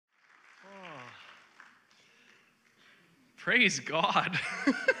Praise God.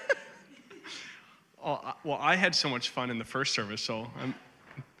 Well, I had so much fun in the first service, so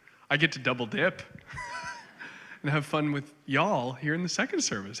I get to double dip and have fun with y'all here in the second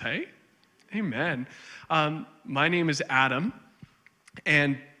service, hey? Amen. My name is Adam,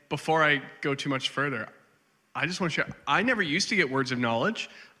 and before I go too much further, I just want to share, I never used to get words of knowledge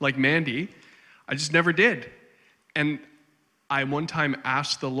like Mandy. I just never did. And I one time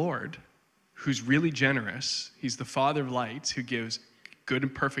asked the Lord, who's really generous, he's the Father of lights, who gives good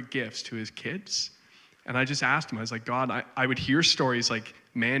and perfect gifts to his kids. And I just asked him, I was like, God, I would hear stories like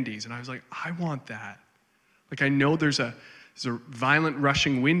Mandy's, and I was like, I want that. Like, I know there's a violent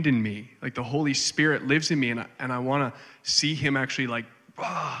rushing wind in me. Like, the Holy Spirit lives in me, and I want to see him actually,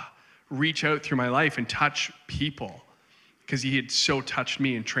 reach out through my life and touch people, because he had so touched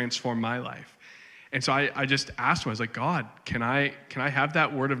me and transformed my life. And so I just asked him, I was like, God, can I have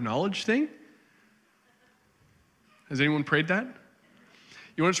that word of knowledge thing? Has anyone prayed that?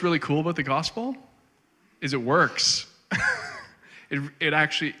 You know what's really cool about the gospel? Is it works. It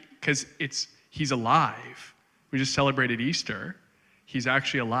actually, because he's alive. We just celebrated Easter. He's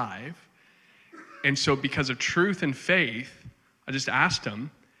actually alive. And so because of truth and faith, I just asked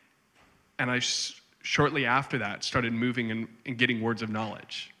him, and I shortly after that started moving and getting words of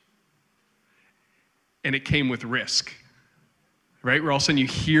knowledge. And it came with risk, right? Where all of a sudden you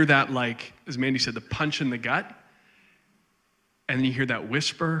hear that, like, as Mandy said, the punch in the gut, and then you hear that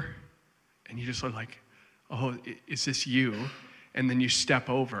whisper, and you just are like, oh, is this you? And then you step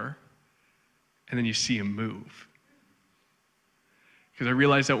over, and then you see him move. Because I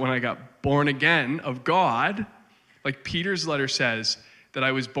realized that when I got born again of God, like Peter's letter says, that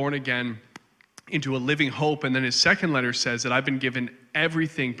I was born again into a living hope, and then his second letter says that I've been given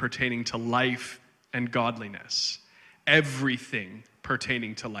everything pertaining to life and godliness. Everything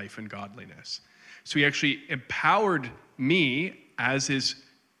pertaining to life and godliness. So he actually empowered me as his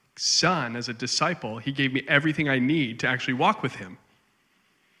son, as a disciple. He gave me everything I need to actually walk with him.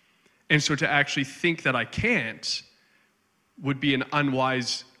 And so to actually think that I can't would be an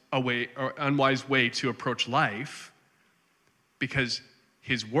unwise way to approach life, because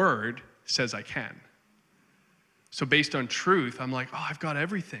his word says I can. So based on truth, I'm like, oh, I've got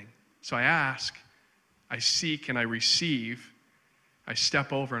everything. So I ask, I seek, and I receive. I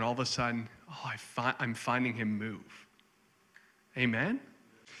step over, and all of a sudden, I'm finding him move. Amen?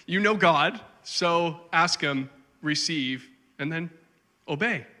 You know God, so ask him, receive, and then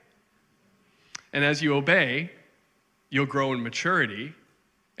obey. And as you obey, you'll grow in maturity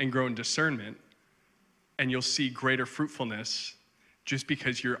and grow in discernment, and you'll see greater fruitfulness just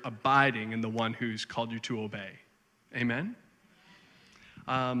because you're abiding in the one who's called you to obey. Amen?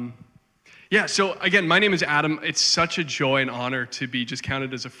 So again, my name is Adam. It's such a joy and honor to be just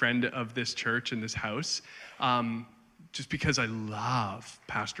counted as a friend of this church and this house, just because I love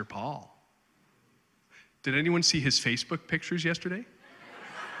Pastor Paul. Did anyone see his Facebook pictures yesterday?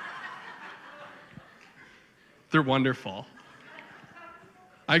 They're wonderful.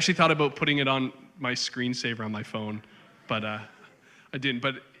 I actually thought about putting it on my screensaver on my phone, but I didn't.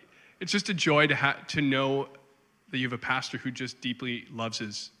 But it's just a joy to know that you have a pastor who just deeply loves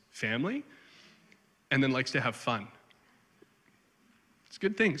his family and then likes to have fun. It's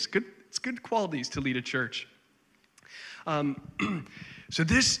good things. It's good qualities to lead a church. So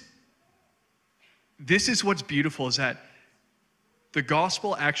this is what's beautiful, is that the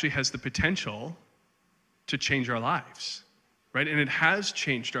gospel actually has the potential to change our lives, right? And it has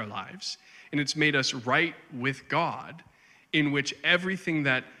changed our lives, and it's made us right with God, in which everything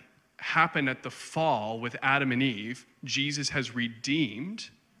that happened at the fall with Adam and Eve, Jesus has redeemed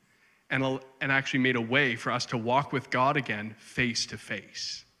and actually made a way for us to walk with God again face to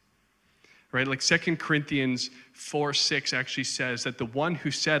face. Right? Like 2 Corinthians 4:6 actually says that the one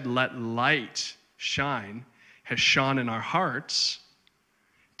who said, "Let light shine," has shone in our hearts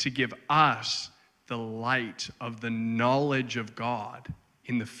to give us the light of the knowledge of God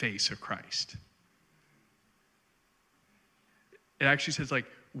in the face of Christ. It actually says, like,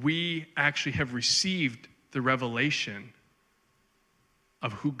 we actually have received the revelation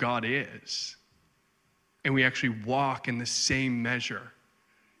of who God is, and we actually walk in the same measure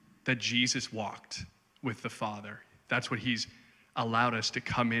that Jesus walked with the Father. That's what he's allowed us to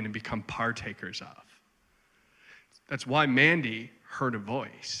come in and become partakers of. That's why Mandy heard a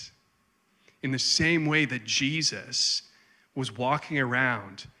voice. In the same way that Jesus was walking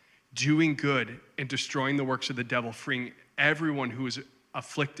around doing good and destroying the works of the devil, freeing everyone who was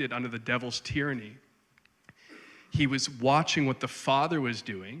afflicted under the devil's tyranny, he was watching what the Father was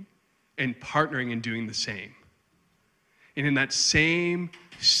doing and partnering and doing the same. And in that same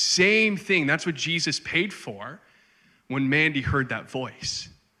thing, that's what Jesus paid for when Mandy heard that voice.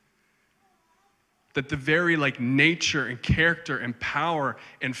 That the very nature and character and power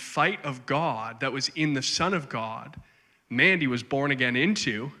and fight of God that was in the Son of God, Mandy was born again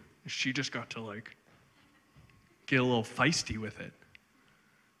into. She just got to get a little feisty with it.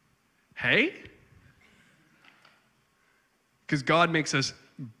 Hey? Because God makes us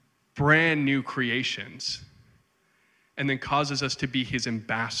brand new creations and then causes us to be his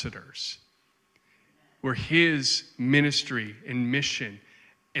ambassadors, where his ministry and mission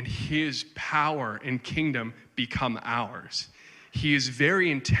and his power and kingdom become ours. He is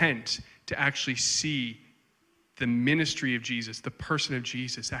very intent to actually see the ministry of Jesus, the person of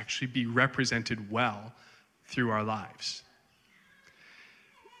Jesus, actually be represented well through our lives.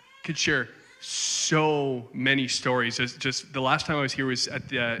 Could share so many stories. Just the last time I was here was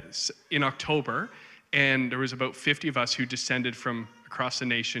in October, and there was about 50 of us who descended from across the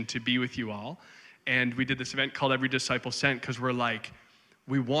nation to be with you all. And we did this event called Every Disciple Sent, because we're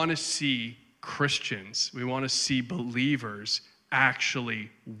we want to see Christians, we want to see believers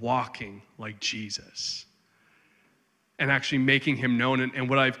actually walking like Jesus and actually making him known. And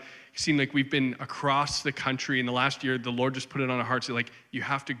what I've seen, we've been across the country in the last year, the Lord just put it on our hearts that you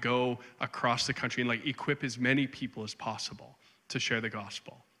have to go across the country and equip as many people as possible to share the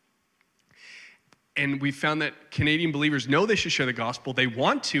gospel. And we found that Canadian believers know they should share the gospel. They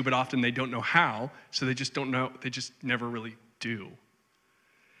want to, but often they don't know how, so they just don't know, they just never really do.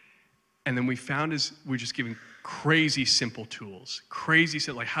 And then we found we're just giving crazy simple tools,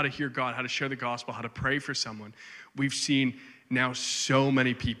 like how to hear God, how to share the gospel, how to pray for someone. We've seen now so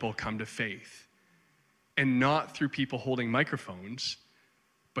many people come to faith. And not through people holding microphones,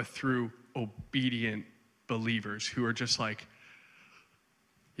 but through obedient believers who are just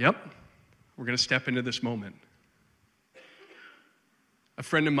yep, we're going to step into this moment. A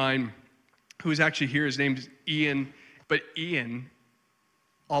friend of mine who is actually here, his name's Ian, but Ian,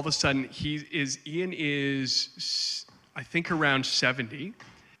 all of a sudden, Ian is, I think, around 70.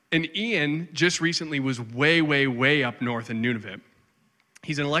 And Ian just recently was way, way, way up north in Nunavut.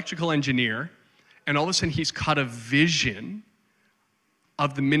 He's an electrical engineer, and all of a sudden he's caught a vision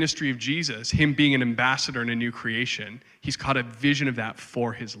of the ministry of Jesus, him being an ambassador in a new creation. He's caught a vision of that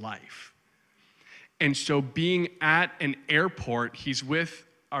for his life. And so being at an airport, he's with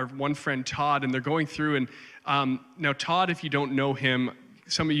our one friend Todd, and they're going through, and now Todd, if you don't know him,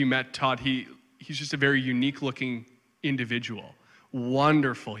 some of you met Todd, he's just a very unique looking individual,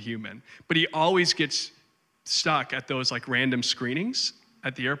 wonderful human, but he always gets stuck at those random screenings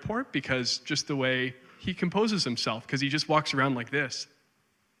at the airport because just the way he composes himself, because he just walks around like this.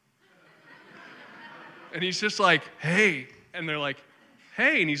 And he's just hey, and they're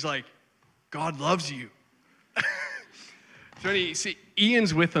hey, and he's God loves you. So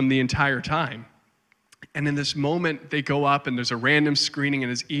Ian's with them the entire time. And in this moment, they go up and there's a random screening,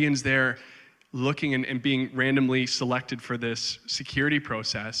 and as Ian's there looking and being randomly selected for this security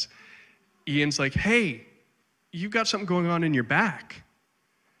process, Ian's hey, you've got something going on in your back.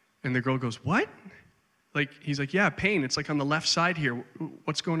 And the girl goes, what? He's yeah, pain. It's on the left side here.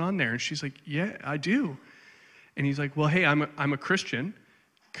 What's going on there? And she's yeah, I do. And he's well, hey, I'm a Christian.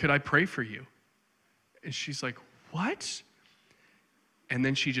 Could I pray for you? And she's what? And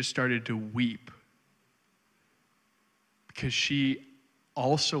then she just started to weep, because she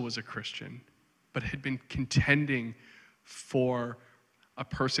also was a Christian, but had been contending for a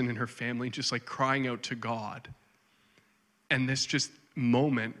person in her family, just crying out to God. And this just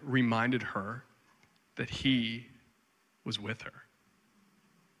moment reminded her that he was with her.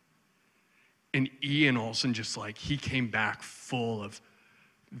 And Ian Olsen just he came back full of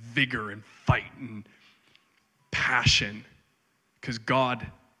vigor and fight and passion, because God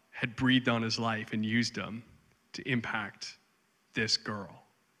had breathed on his life and used him to impact this girl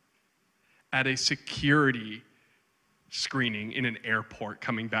at a security screening in an airport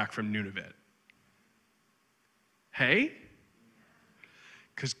coming back from Nunavut. Hey?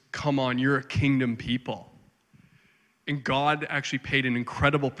 Because come on, you're a kingdom people. And God actually paid an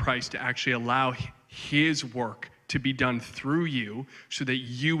incredible price to actually allow his work to be done through you so that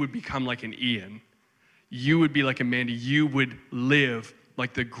you would become like an Ian. You would be like a Mandy. You would live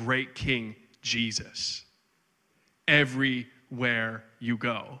like the great King Jesus everywhere you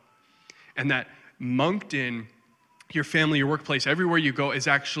go. And that Moncton, your family, your workplace, everywhere you go is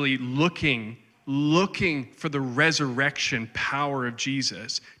actually looking for the resurrection power of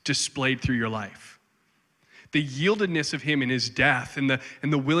Jesus displayed through your life. The yieldedness of him in his death and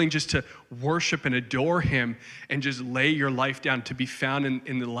the willing just to worship and adore him and just lay your life down to be found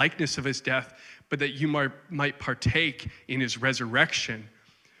in the likeness of his death, but that you might partake in his resurrection,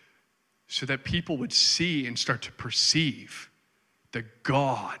 so that people would see and start to perceive that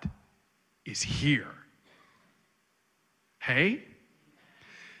God is here. Hey?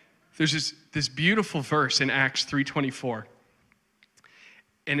 There's this beautiful verse in Acts 3:24.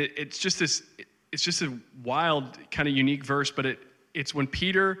 And it's just a wild, kind of unique verse, but it's when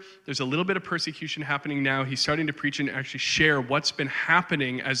Peter, there's a little bit of persecution happening now. He's starting to preach and actually share what's been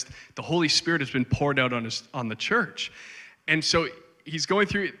happening as the Holy Spirit has been poured out on the church. And so he's going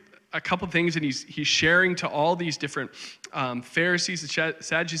through a couple things, and he's sharing to all these different Pharisees and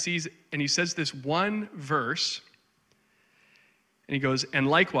Sadducees, and he says this one verse, and he goes, and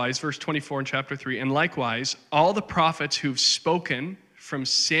likewise, verse 24 in chapter 3, and likewise, all the prophets who've spoken from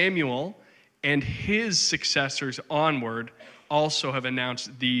Samuel and his successors onward also have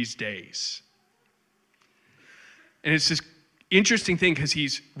announced these days. And it's this interesting thing because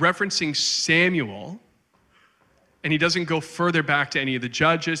he's referencing Samuel, and he doesn't go further back to any of the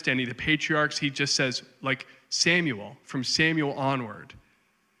judges, to any of the patriarchs. He just says, like Samuel, from Samuel onward,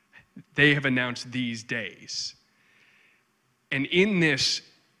 they have announced these days. And in this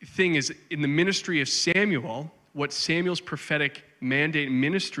thing is, in the ministry of Samuel, what Samuel's prophetic mandate and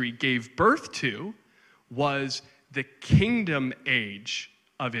ministry gave birth to was the kingdom age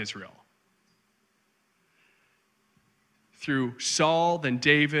of Israel. Through Saul, then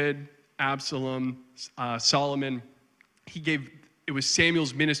David, Absalom, Solomon, it was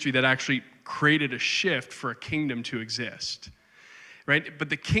Samuel's ministry that actually created a shift for a kingdom to exist. Right? But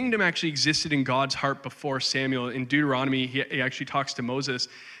the kingdom actually existed in God's heart before Samuel. In Deuteronomy, he actually talks to Moses.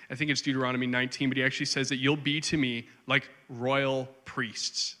 I think it's Deuteronomy 19, but he actually says that you'll be to me like royal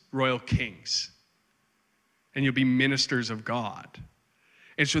priests, royal kings, and you'll be ministers of God.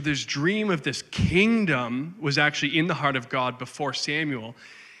 And so this dream of this kingdom was actually in the heart of God before Samuel.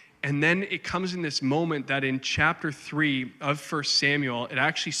 And then it comes in this moment that in chapter 3 of 1 Samuel, it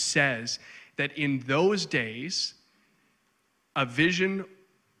actually says that in those days, a vision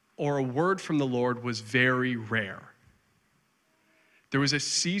or a word from the Lord was very rare. There was a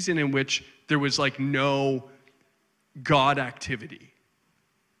season in which there was like no God activity.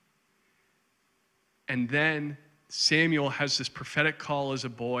 And then Samuel has this prophetic call as a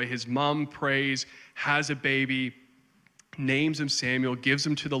boy. His mom prays, has a baby, names him Samuel, gives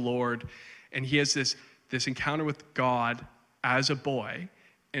him to the Lord, and he has this encounter with God as a boy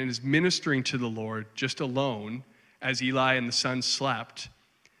and is ministering to the Lord just alone as Eli and the sons slept.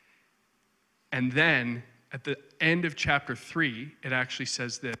 And then at the end of chapter 3, it actually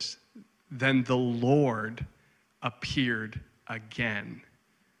says this, then the Lord appeared again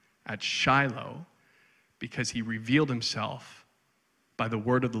at Shiloh because he revealed himself by the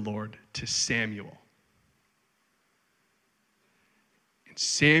word of the Lord to Samuel. And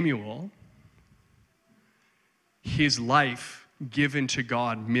Samuel, his life given to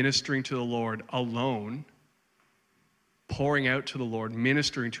God, ministering to the Lord alone, pouring out to the Lord,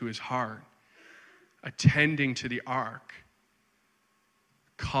 ministering to his heart, attending to the ark,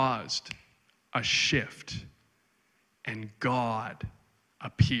 caused a shift, and God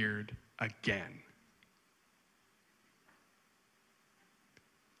appeared again.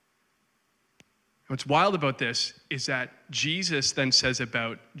 What's wild about this is that Jesus then says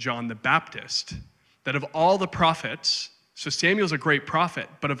about John the Baptist that of all the prophets, so Samuel's a great prophet,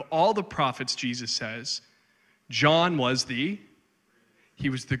 but of all the prophets, Jesus says, John was the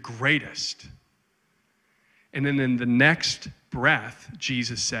greatest. And then in the next breath,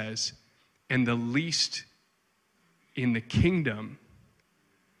 Jesus says, and the least in the kingdom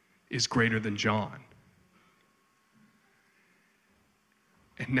is greater than John.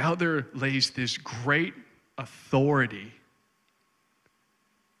 And now there lays this great authority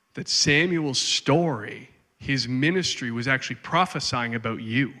that Samuel's story, his ministry, was actually prophesying about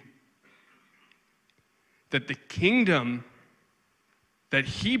you. That the kingdom that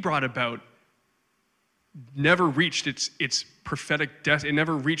he brought about never reached its prophetic destiny. It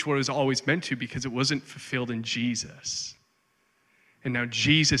never reached what it was always meant to because it wasn't fulfilled in Jesus. And now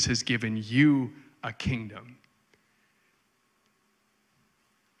Jesus has given you a kingdom.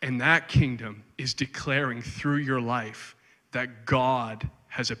 And that kingdom is declaring through your life that God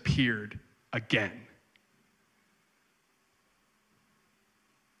has appeared again.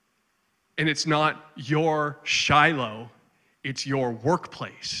 And it's not your Shiloh, it's your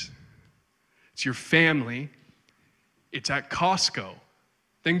workplace. It's your family. It's at Costco.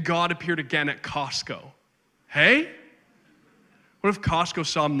 Then God appeared again at Costco. Hey? What if Costco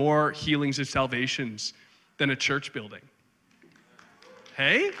saw more healings and salvations than a church building?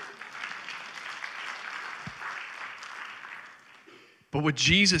 Hey? But what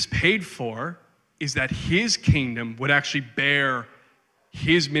Jesus paid for is that his kingdom would actually bear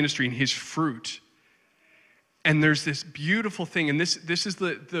his ministry and his fruit. And there's this beautiful thing, and this is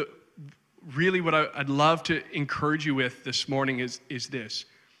the really what I'd love to encourage you with this morning is this.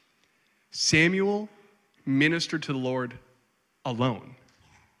 Samuel ministered to the Lord alone,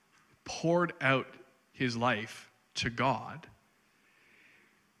 poured out his life to God.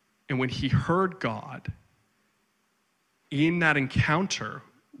 And when he heard God, in that encounter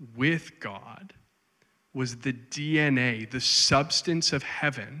with God was the DNA, the substance of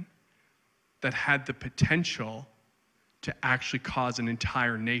heaven that had the potential to actually cause an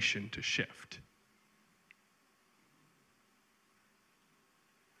entire nation to shift.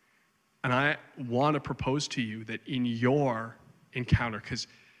 And I want to propose to you that in your encounter, because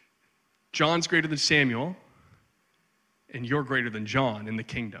John's greater than Samuel, and you're greater than John in the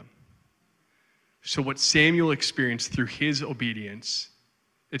kingdom. So what Samuel experienced through his obedience,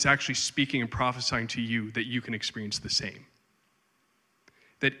 it's actually speaking and prophesying to you that you can experience the same.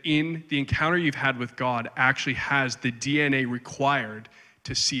 That in the encounter you've had with God actually has the DNA required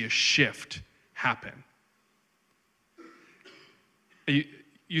to see a shift happen. I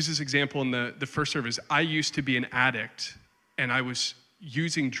use this example in the first service. I used to be an addict, and I was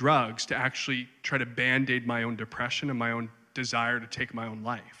using drugs to actually try to band-aid my own depression and my own desire to take my own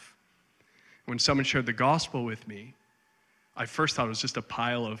life. When someone shared the gospel with me, I first thought it was just a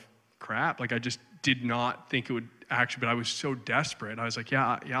pile of crap. Like, I just did not think it would actually, but I was so desperate. I was like,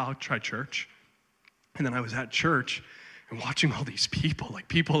 yeah, I'll try church. And then I was at church and watching all these people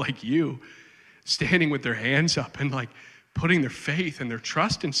like you, standing with their hands up and like putting their faith and their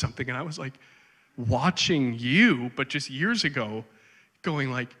trust in something. And I was like watching you, but just years ago,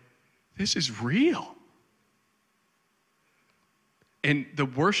 going like, this is real. And the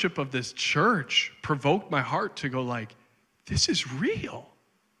worship of this church provoked my heart to go like, this is real.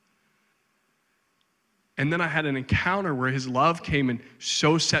 And then I had an encounter where his love came and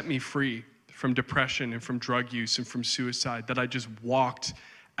so set me free from depression and from drug use and from suicide that I just walked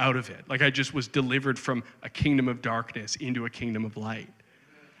out of it. Like I just was delivered from a kingdom of darkness into a kingdom of light.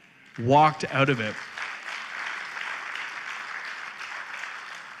 Walked out of it.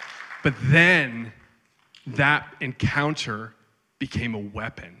 But then that encounter became a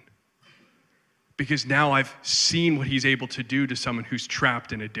weapon. Because now I've seen what he's able to do to someone who's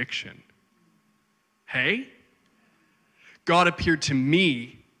trapped in addiction. Hey? God appeared to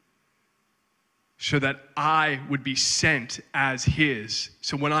me so that I would be sent as his.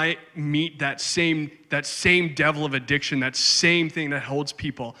 So when I meet that same devil of addiction, that same thing that holds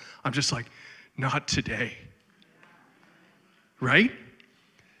people, I'm just like, not today. Right?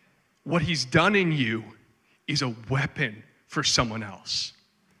 What he's done in you is a weapon for someone else.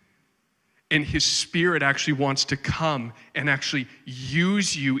 And his spirit actually wants to come and actually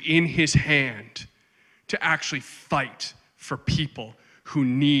use you in his hand to actually fight for people who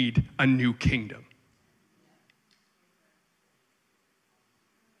need a new kingdom.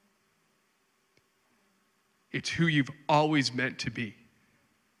 It's who you've always meant to be.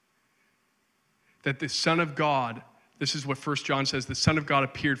 That the Son of God, this is what 1 John says, the Son of God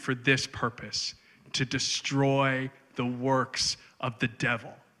appeared for this purpose, to destroy the works of the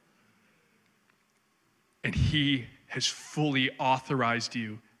devil. And he has fully authorized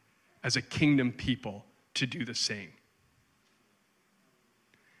you as a kingdom people to do the same.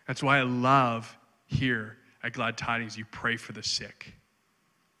 That's why I love here at Glad Tidings, you pray for the sick.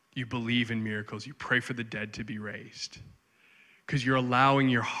 You believe in miracles. You pray for the dead to be raised. Because you're allowing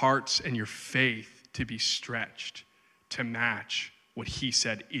your hearts and your faith to be stretched to match what he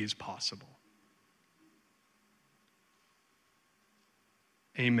said is possible.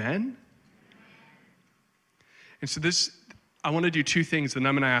 Amen? And so I want to do two things, and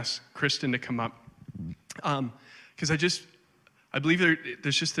I'm going to ask Kristen to come up. Because I believe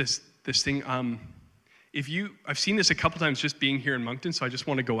there's just this thing. I've seen this a couple times just being here in Moncton, so I just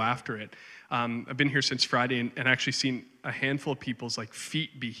want to go after it. I've been here since Friday and actually seen a handful of people's like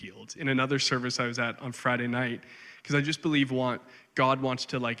feet be healed in another service I was at on Friday night, because I just believe God wants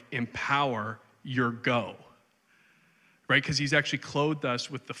to like empower your go, right? Because he's actually clothed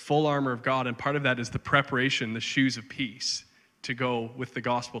us with the full armor of God, and part of that is the preparation, the shoes of peace, to go with the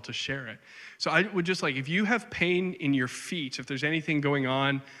gospel to share it. So I would just like, if you have pain in your feet, if there's anything going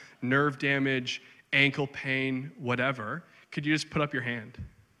on, nerve damage, ankle pain, whatever, could you just put up your hand?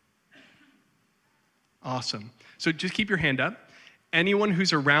 Awesome. So just keep your hand up. Anyone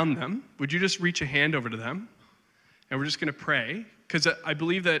who's around them, would you just reach a hand over to them? And we're just going to pray, because I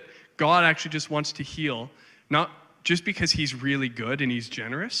believe that God actually just wants to heal, not just because he's really good and he's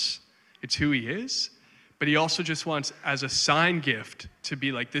generous, it's who he is, but he also just wants, as a sign gift, to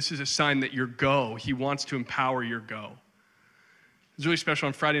be like, this is a sign that your go, he wants to empower your go. was really special.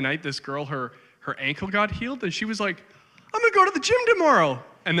 On Friday night, this girl, her ankle got healed, and she was like, I'm going to go to the gym tomorrow.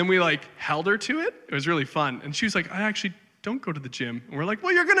 And then we like held her to it. It was really fun. And she was like, I actually don't go to the gym. And we're like,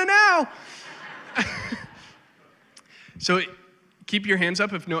 well, you're going to now. So keep your hands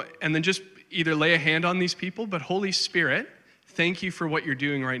up, and then just either lay a hand on these people, but Holy Spirit, thank you for what you're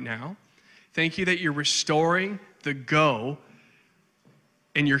doing right now. Thank you that you're restoring the go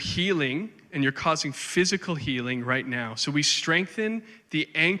and you're healing and you're causing physical healing right now. So we strengthen the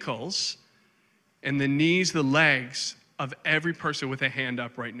ankles and the knees, the legs of every person with a hand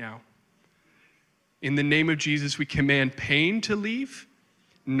up right now. In the name of Jesus, we command pain to leave,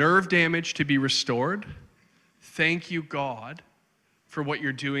 nerve damage to be restored. Thank you, God, for what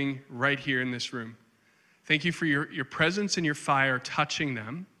you're doing right here in this room. Thank you for your presence and your fire touching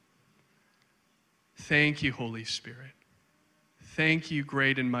them. Thank you, Holy Spirit. Thank you,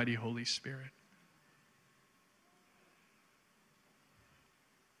 great and mighty Holy Spirit.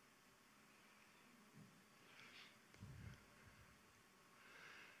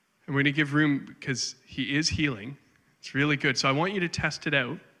 And we're going to give room because he is healing. It's really good. So I want you to test it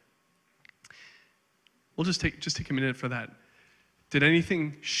out. We'll just take a minute for that. Did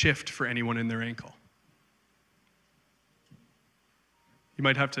anything shift for anyone in their ankle? You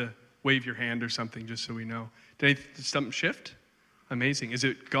might have to wave your hand or something just so we know. Did something shift? Amazing. Is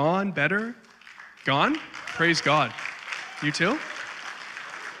it gone? Better? Gone? Praise God. You too?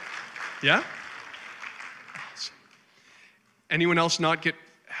 Yeah? Awesome. Anyone else not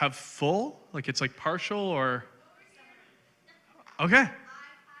have full? Like it's like partial or? Okay.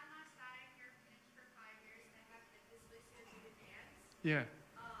 Yeah.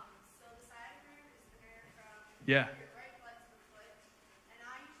 So the sciatic nerve is the nerve from Yeah. your right foot to the foot, and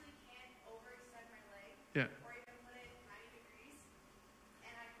I usually can't overextend my leg, Yeah. or even put it 90 degrees,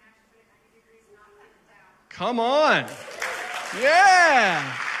 and I can actually put it 90 degrees and not cut it down. Come on.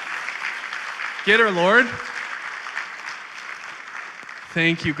 Yeah. Get her, Lord.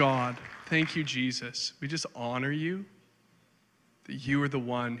 Thank you, God. Thank you, Jesus. We just honor you that you are the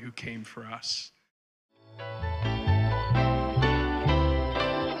one who came for us.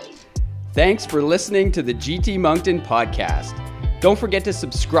 Thanks for listening to the GT Moncton podcast. Don't forget to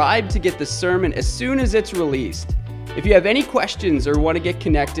subscribe to get the sermon as soon as it's released. If you have any questions or want to get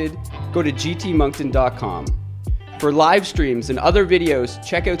connected, go to gtmoncton.com. For live streams and other videos,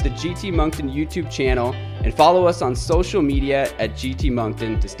 check out the GT Moncton YouTube channel and follow us on social media at GT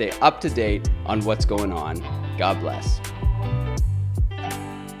Moncton to stay up to date on what's going on. God bless.